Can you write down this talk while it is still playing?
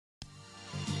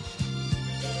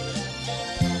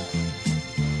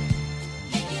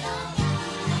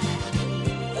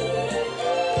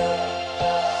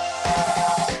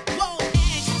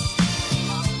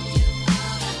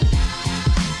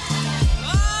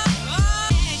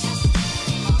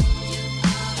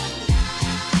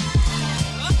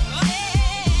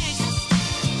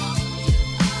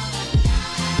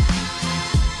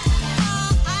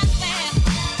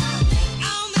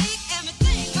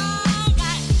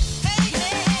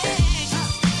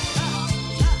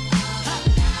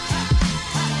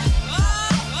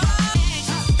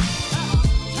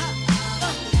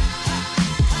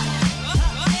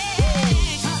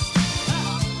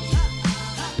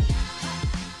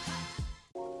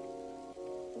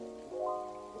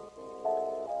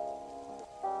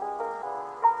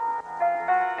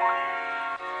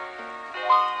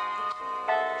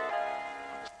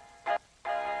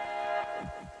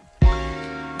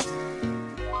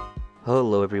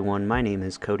Hello everyone, my name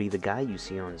is Cody. The guy you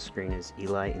see on the screen is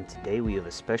Eli, and today we have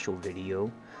a special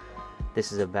video.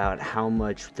 This is about how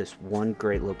much this one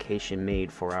great location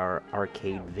made for our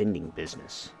arcade vending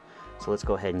business. So let's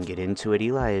go ahead and get into it.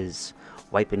 Eli is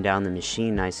wiping down the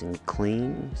machine nice and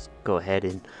clean. Let's go ahead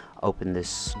and open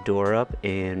this door up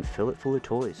and fill it full of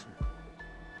toys.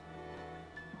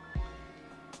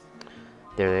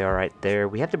 There they are right there.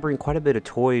 We have to bring quite a bit of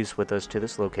toys with us to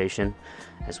this location,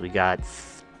 as we got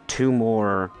two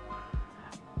more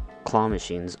claw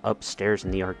machines upstairs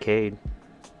in the arcade.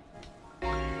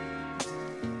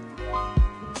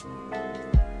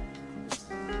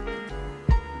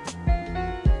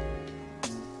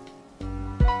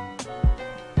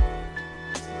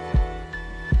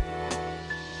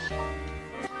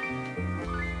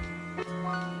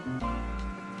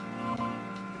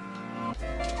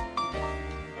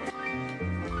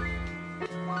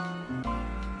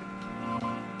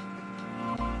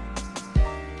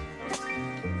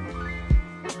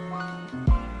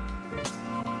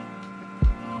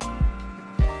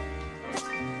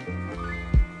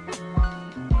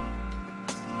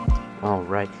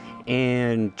 Alright,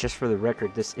 and just for the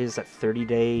record, this is a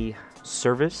 30-day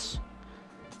service.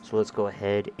 So let's go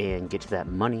ahead and get to that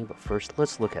money. But first,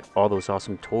 let's look at all those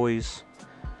awesome toys.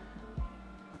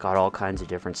 Got all kinds of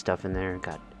different stuff in there.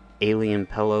 Got alien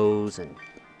pillows and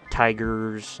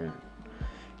tigers and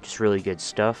just really good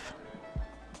stuff.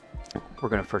 We're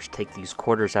going to first take these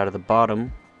quarters out of the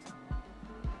bottom.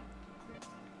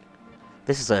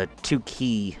 This is a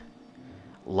 2-key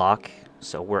lock,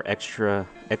 so we're extra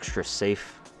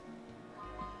safe.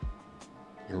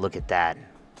 And look at that.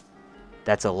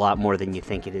 That's a lot more than you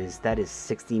think it is. That is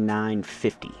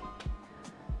 $69.50.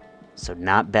 So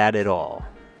not bad at all.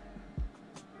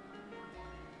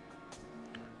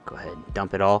 Go ahead and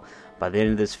dump it all. By the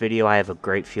end of this video, I have a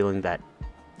great feeling that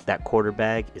that quarter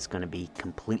bag is going to be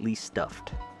completely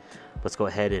stuffed. Let's go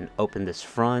ahead and open this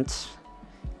front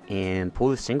and pull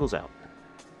the singles out.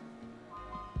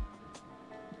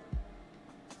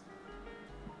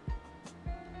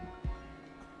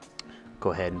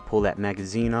 Go ahead and pull that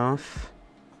magazine off.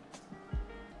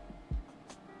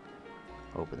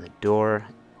 Open the door.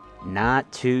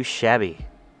 Not too shabby.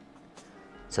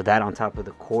 So that on top of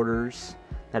the quarters,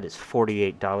 that is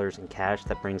 $48 in cash.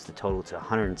 That brings the total to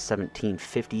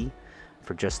 $117.50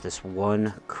 for just this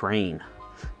one crane.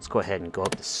 Let's go ahead and go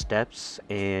up the steps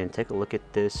and take a look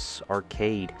at this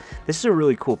arcade. This is a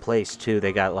really cool place too.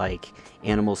 They got like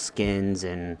animal skins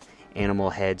and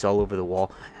animal heads all over the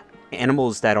wall.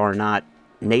 Animals that are not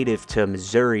native to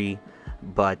Missouri,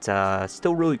 but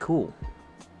still really cool.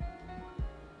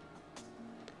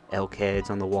 Elk heads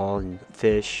on the wall and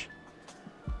fish.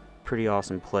 Pretty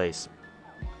awesome place.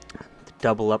 The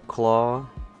double up claw.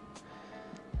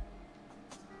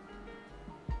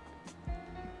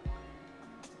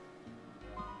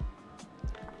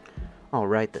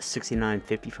 Alright, the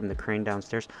 $69.50 from the crane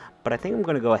downstairs. But I think I'm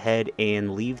going to go ahead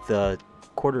and leave the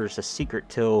quarters a secret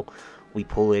till we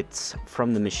pull it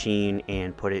from the machine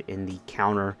and put it in the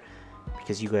counter,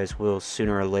 because you guys will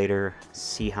sooner or later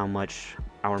see how much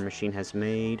our machine has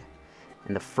made.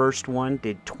 And the first one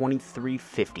did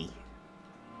 $23.50.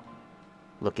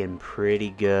 Looking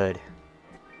pretty good.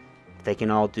 If they can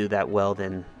all do that well,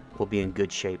 then we'll be in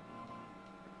good shape.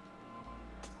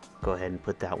 Go ahead and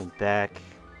put that one back.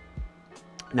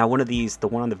 Now one of these, the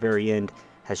one on the very end,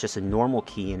 has just a normal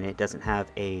key in it. It doesn't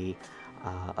have a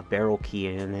barrel key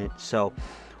in it. So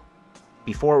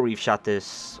before we've shot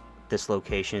this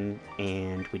location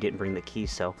and we didn't bring the key,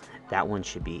 so that one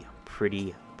should be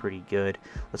pretty good.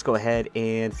 Let's go ahead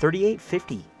and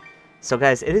 $38.50. So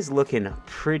guys, it is looking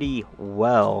pretty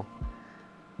well.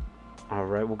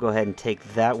 Alright, we'll go ahead and take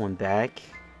that one back.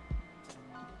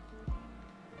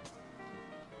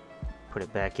 Put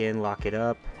it back in, lock it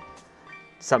up.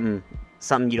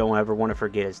 Something you don't ever want to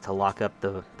forget is to lock up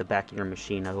the back of your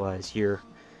machine, otherwise you're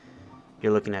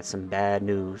looking at some bad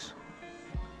news.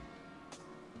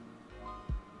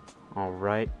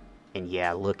 Alright, and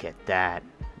yeah, look at that.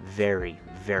 Very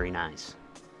nice.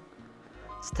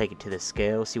 Let's take it to the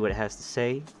scale, see what it has to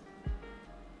say.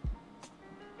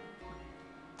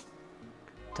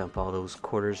 Dump all those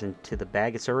quarters into the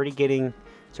bag. It's already getting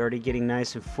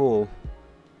nice and full.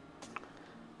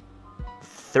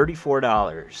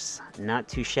 $34. Not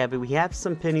too shabby. We have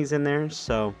some pennies in there,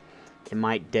 so it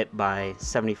might dip by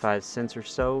 75 cents or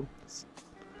so.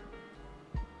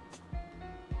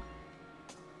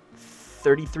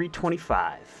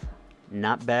 $33.25.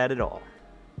 Not bad at all.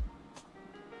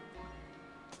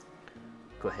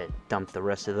 Go ahead, dump the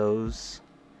rest of those.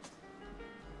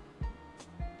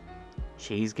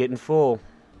 She's getting full.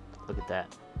 Look at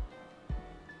that.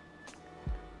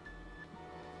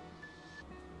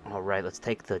 Alright, let's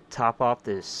take the top off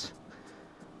this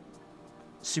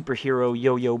superhero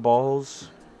yo-yo balls.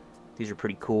 These are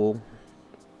pretty cool.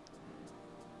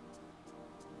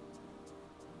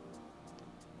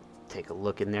 Take a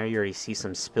look in there. You already see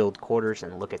some spilled quarters,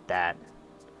 and look at that.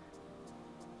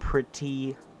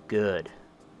 Pretty good.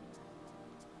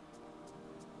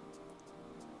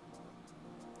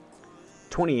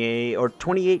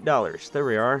 $28. There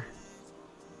we are.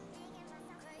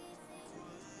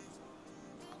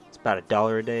 It's about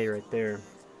 $1 a day right there.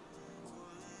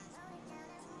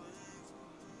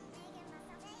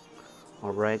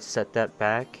 Alright, set that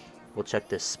back. We'll check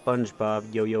this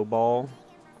SpongeBob yo-yo ball.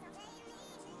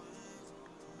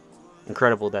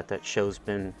 Incredible that that show's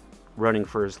been running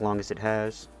for as long as it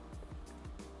has.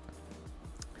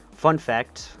 Fun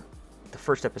fact, the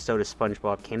first episode of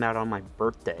SpongeBob came out on my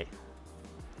birthday.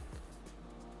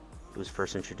 It was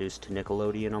first introduced to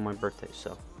Nickelodeon on my birthday,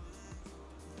 so.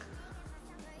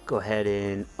 Go ahead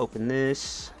and open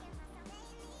this.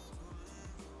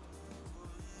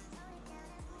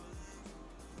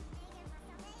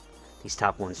 These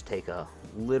top ones take a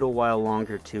little while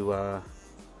longer to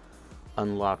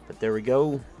unlock, but there we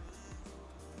go.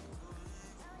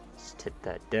 Let's tip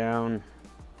that down.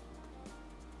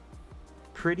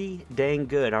 Pretty dang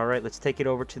good. Alright, let's take it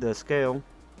over to the scale.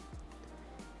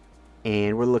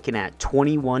 And we're looking at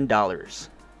 $21.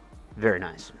 Very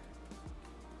nice.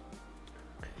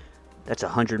 That's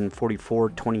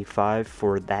 $144.25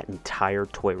 for that entire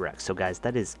toy rack. So guys,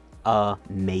 that is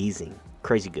amazing.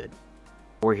 Crazy good.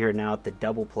 We're here now at the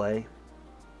double play.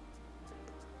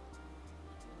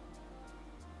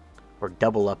 Or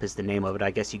double up is the name of it.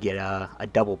 I guess you get a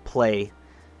double play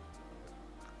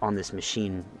on this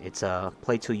machine. It's a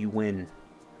play till you win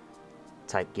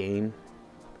type game.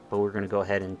 But we're going to go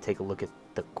ahead and take a look at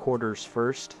the quarters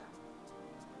first.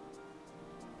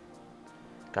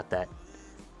 Got that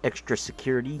extra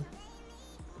security.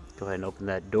 Go ahead and open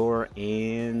that door,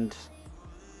 and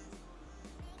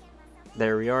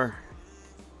there we are.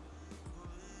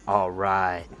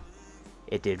 Alright.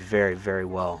 It did very, very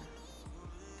well.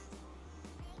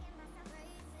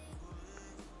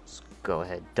 Let's go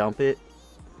ahead, dump it.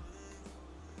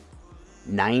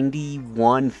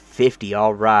 91.50.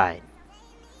 Alright.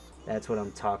 That's what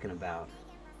I'm talking about.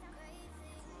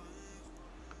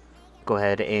 Go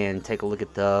ahead and take a look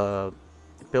at the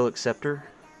bill acceptor.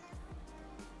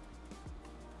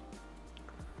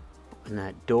 Open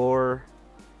that door.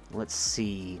 Let's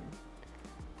see.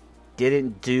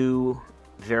 Didn't do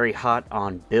very hot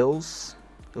on bills.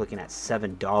 You're looking at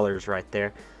 $7 right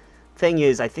there. Thing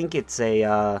is, I think it's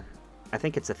a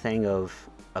thing of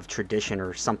tradition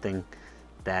or something,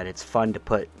 that it's fun to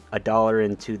put $1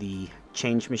 into the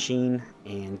change machine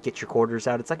and get your quarters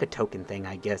out. It's like a token thing,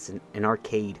 I guess, an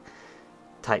arcade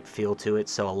type feel to it.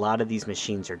 So a lot of these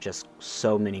machines are just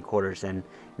so many quarters and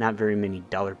not very many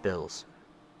dollar bills.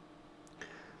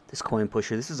 This coin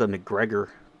pusher, this is a McGregor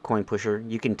coin pusher.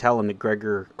 You can tell a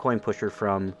McGregor coin pusher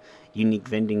from unique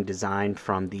vending design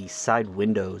from the side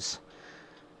windows.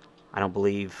 I don't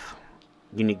believe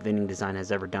Unique Vending Design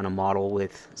has ever done a model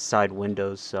with side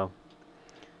windows, so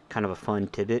kind of a fun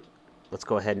tidbit. Let's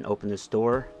go ahead and open this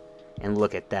door and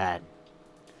look at that.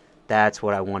 That's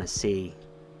what I want to see.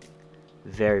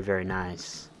 Very, very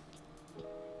nice.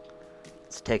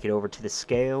 Let's take it over to the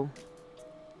scale.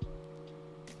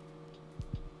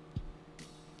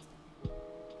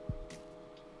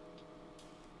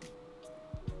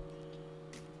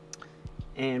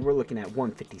 And we're looking at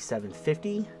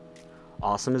 $157.50.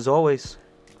 Awesome as always.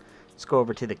 Let's go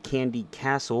over to the Candy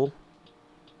Castle.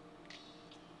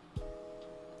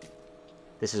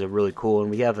 This is a really cool, and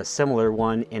we have a similar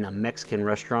one in a Mexican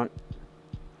restaurant.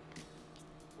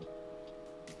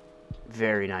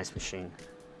 Very nice machine.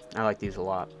 I like these a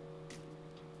lot.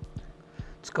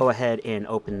 Let's go ahead and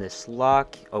open this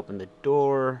lock, open the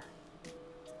door.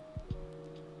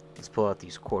 Let's pull out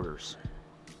these quarters.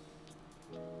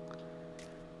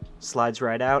 Slides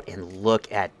right out, and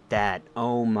look at that.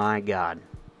 Oh my god.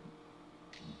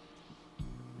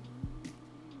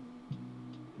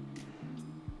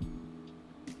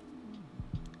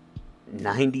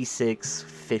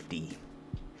 $96.50.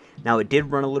 Now, it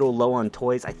did run a little low on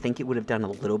toys. I think it would have done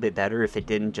a little bit better if it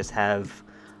didn't just have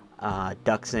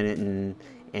ducks in it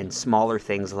and smaller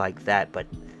things like that, but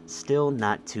still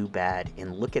not too bad.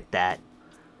 And look at that.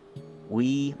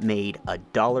 We made a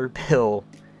dollar bill,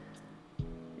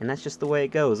 and that's just the way it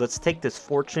goes. Let's take this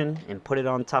fortune and put it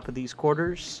on top of these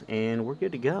quarters, and we're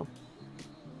good to go.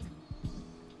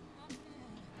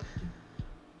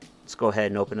 Let's go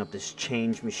ahead and open up this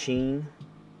change machine.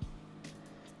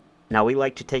 Now, we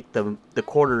like to take the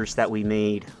quarters that we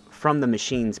made from the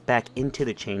machines back into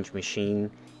the change machine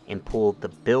and pull the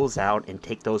bills out and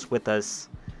take those with us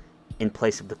in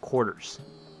place of the quarters.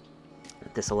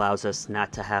 This allows us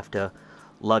not to have to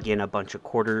lug in a bunch of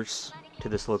quarters to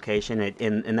this location,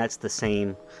 and that's the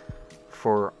same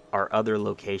for our other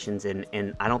locations,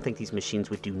 and I don't think these machines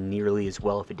would do nearly as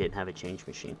well if it didn't have a change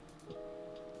machine.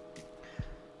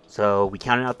 So we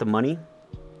counted out the money,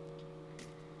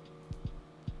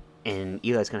 and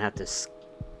Eli's gonna have to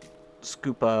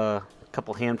scoop a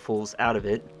couple handfuls out of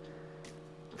it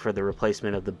for the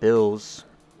replacement of the bills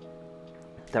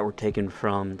that were taken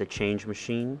from the change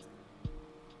machine.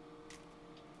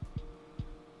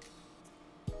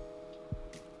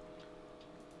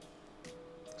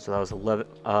 So that was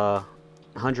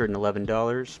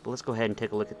 $111. But let's go ahead and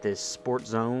take a look at this Sport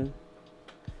Zone.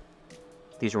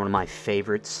 These are one of my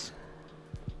favorites.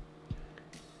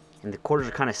 And the quarters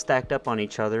are kind of stacked up on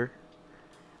each other.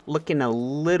 Looking a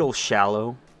little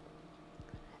shallow.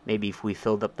 Maybe if we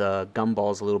filled up the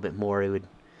gumballs a little bit more, it would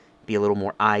be a little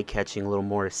more eye-catching, a little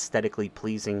more aesthetically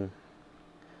pleasing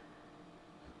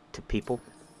to people.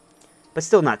 But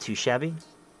still not too shabby.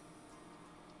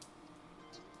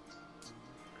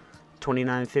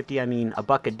 $29.50, I mean,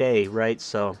 $1 a day, right?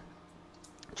 So,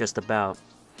 just about.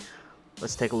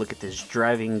 Let's take a look at this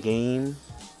driving game.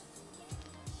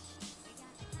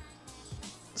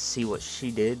 See what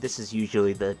she did. This is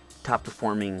usually the top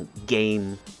performing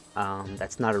game.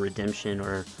 That's not a redemption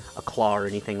or a claw or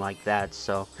anything like that.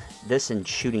 So, this and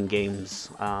shooting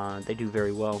games, they do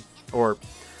very well. Or,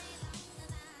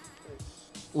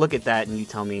 look at that and you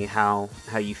tell me how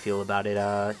you feel about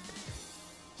it.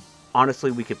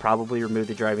 Honestly, we could probably remove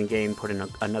the driving game, put in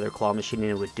another claw machine,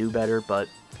 and it would do better, but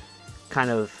kind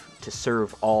of to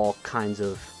serve all kinds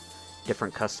of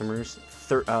different customers.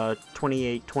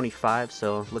 $28.25,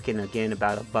 so looking again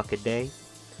about $1 a day.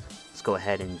 Let's go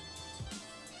ahead and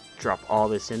drop all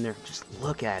this in there. Just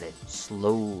look at it.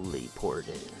 Slowly pour it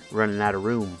in. Running out of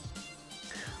room.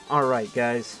 Alright,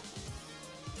 guys.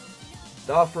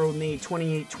 The off-road made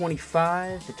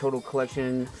 $28.25. The total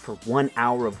collection for 1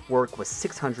 hour of work was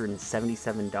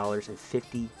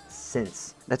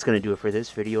 $677.50. That's going to do it for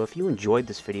this video. If you enjoyed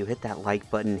this video, hit that like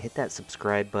button, hit that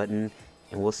subscribe button,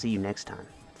 and we'll see you next time.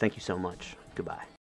 Thank you so much. Goodbye.